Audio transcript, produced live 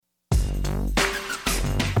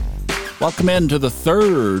Welcome into the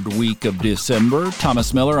third week of December.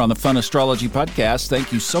 Thomas Miller on the Fun Astrology Podcast.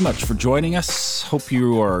 Thank you so much for joining us. Hope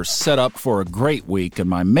you are set up for a great week. And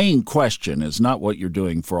my main question is not what you're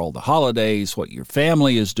doing for all the holidays, what your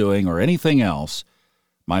family is doing, or anything else.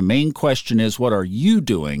 My main question is, what are you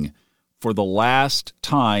doing for the last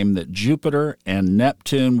time that Jupiter and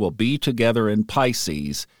Neptune will be together in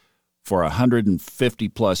Pisces for 150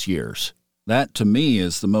 plus years? That, to me,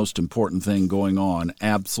 is the most important thing going on,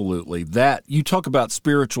 absolutely. That, you talk about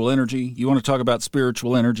spiritual energy, you want to talk about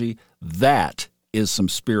spiritual energy, that is some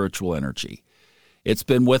spiritual energy. It's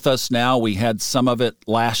been with us now. We had some of it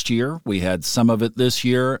last year, we had some of it this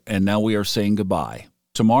year, and now we are saying goodbye.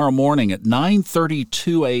 Tomorrow morning at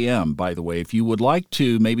 9:32 a.m., by the way, if you would like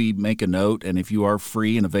to maybe make a note, and if you are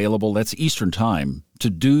free and available, that's Eastern Time, to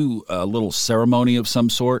do a little ceremony of some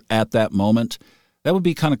sort at that moment, that would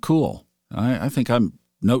be kind of cool. I think I'm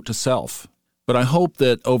note to self. But I hope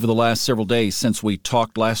that over the last several days, since we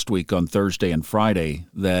talked last week on Thursday and Friday,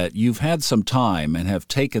 that you've had some time and have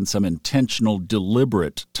taken some intentional,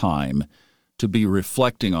 deliberate time to be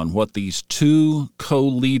reflecting on what these two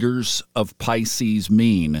co-leaders of Pisces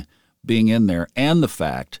mean being in there, and the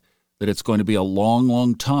fact that it's going to be a long,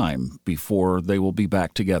 long time before they will be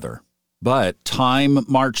back together. But time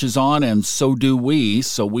marches on, and so do we,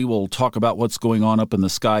 so we will talk about what's going on up in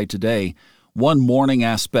the sky today. One morning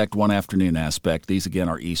aspect, one afternoon aspect. These, again,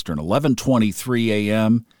 are Eastern. 11:23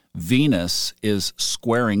 a.m., Venus is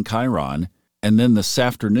squaring Chiron, and then this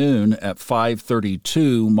afternoon at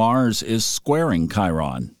 5:32, Mars is squaring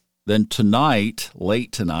Chiron. Then tonight,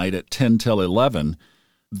 late tonight at 10 till 11,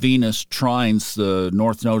 Venus trines the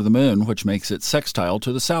north node of the moon, which makes it sextile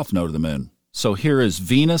to the south node of the moon. So here is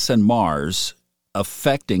Venus and Mars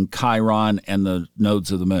affecting Chiron and the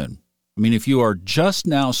nodes of the moon. I mean, if you are just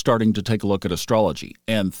now starting to take a look at astrology,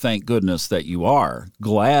 and thank goodness that you are,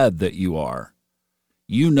 glad that you are,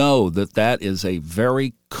 you know that that is a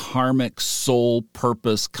very karmic soul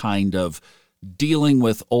purpose kind of dealing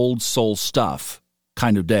with old soul stuff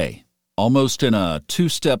kind of day. Almost in a 2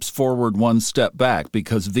 steps forward, 1 step back,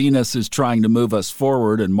 because Venus is trying to move us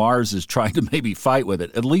forward and Mars is trying to maybe fight with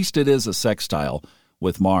it. At least it is a sextile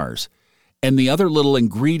with Mars. And the other little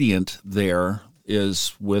ingredient there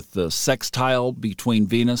is with the sextile between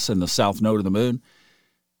Venus and the south node of the moon,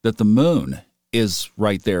 that the moon is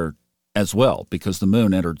right there as well, because the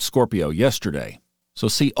moon entered Scorpio yesterday. So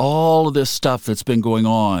see, all of this stuff that's been going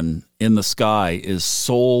on in the sky is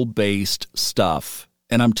soul-based stuff.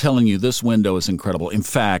 And I'm telling you, this window is incredible. In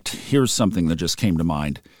fact, here's something that just came to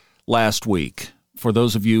mind. Last week, for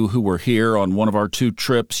those of you who were here on one of our 2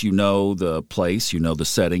 trips, you know the place, you know the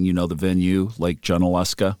setting, you know the venue, Lake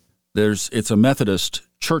Junaluska. It's a Methodist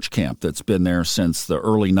church camp that's been there since the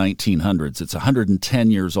early 1900s. It's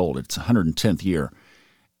 110 years old. It's 110th year.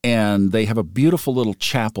 And they have a beautiful little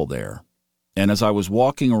chapel there. And as I was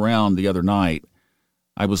walking around the other night,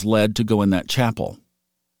 I was led to go in that chapel.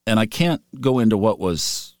 And I can't go into what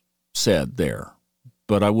was said there,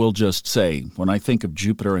 but I will just say, when I think of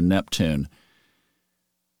Jupiter and Neptune,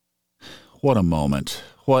 what a moment.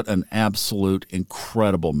 What an absolute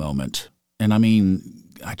incredible moment. And I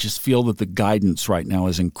mean, I just feel that the guidance right now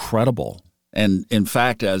is incredible. And in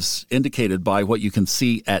fact, as indicated by what you can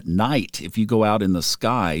see at night, if you go out in the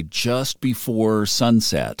sky just before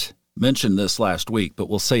sunset, mentioned this last week, but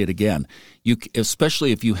we'll say it again.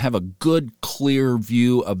 Especially if you have a good, clear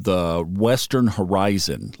view of the western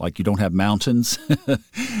horizon, like you don't have mountains,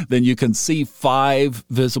 then you can see 5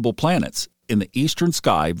 visible planets. In the eastern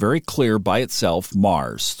sky, very clear by itself,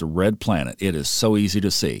 Mars, the red planet. It is so easy to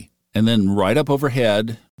see. And then right up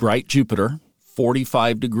overhead, bright Jupiter,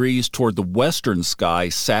 45 degrees toward the western sky,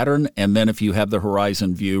 Saturn, and then if you have the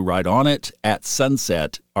horizon view right on it, at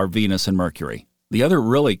sunset are Venus and Mercury. The other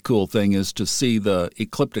really cool thing is to see the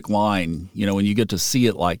ecliptic line, when you get to see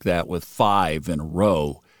it like that with 5 in a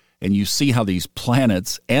row, and you see how these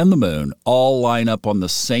planets and the moon all line up on the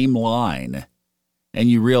same line, and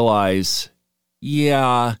you realize,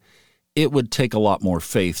 yeah, it would take a lot more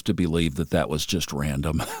faith to believe that that was just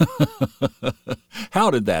random.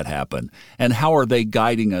 How did that happen? And how are they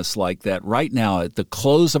guiding us like that right now at the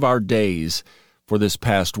close of our days for this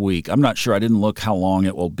past week? I'm not sure. I didn't look how long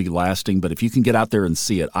it will be lasting, but if you can get out there and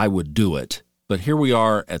see it, I would do it. But here we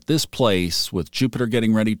are at this place with Jupiter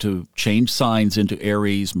getting ready to change signs into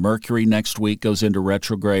Aries. Mercury next week goes into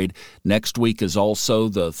retrograde. Next week is also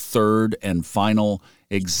the third and final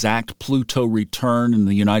exact Pluto return in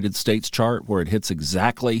the United States chart, where it hits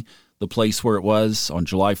exactly the place where it was on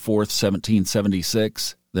July 4th,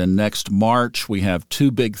 1776. Then next March, we have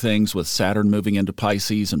 2 big things with Saturn moving into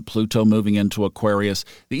Pisces and Pluto moving into Aquarius.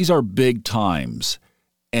 These are big times.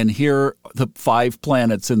 And here, the 5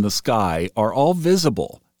 planets in the sky are all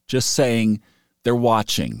visible, just saying they're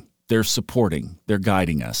watching, they're supporting, they're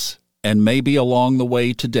guiding us. And maybe along the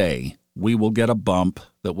way today, we will get a bump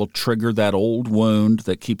that will trigger that old wound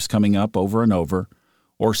that keeps coming up over and over,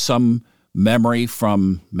 or some memory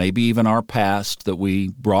from maybe even our past that we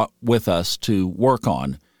brought with us to work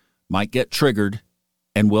on might get triggered,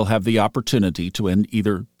 and we'll have the opportunity to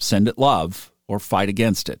either send it love or fight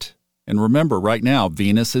against it. And remember, right now,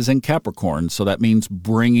 Venus is in Capricorn, so that means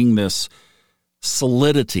bringing this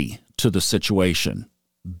solidity to the situation.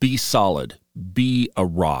 Be solid. Be a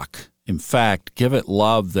rock. In fact, give it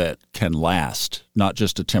love that can last, not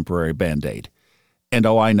just a temporary Band-Aid. And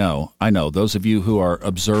I know, those of you who are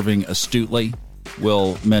observing astutely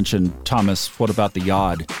will mention, Thomas, what about the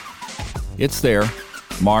yod? It's there.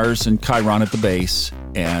 Mars and Chiron at the base,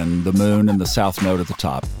 and the moon and the south node at the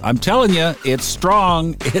top. I'm telling you, it's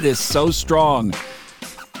strong. It is so strong.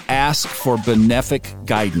 Ask for benefic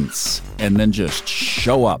guidance, and then just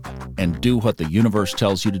show up and do what the universe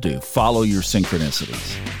tells you to do. Follow your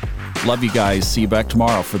synchronicities. Love you guys. See you back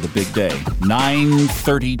tomorrow for the big day.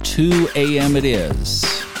 9:32 a.m. it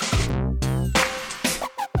is.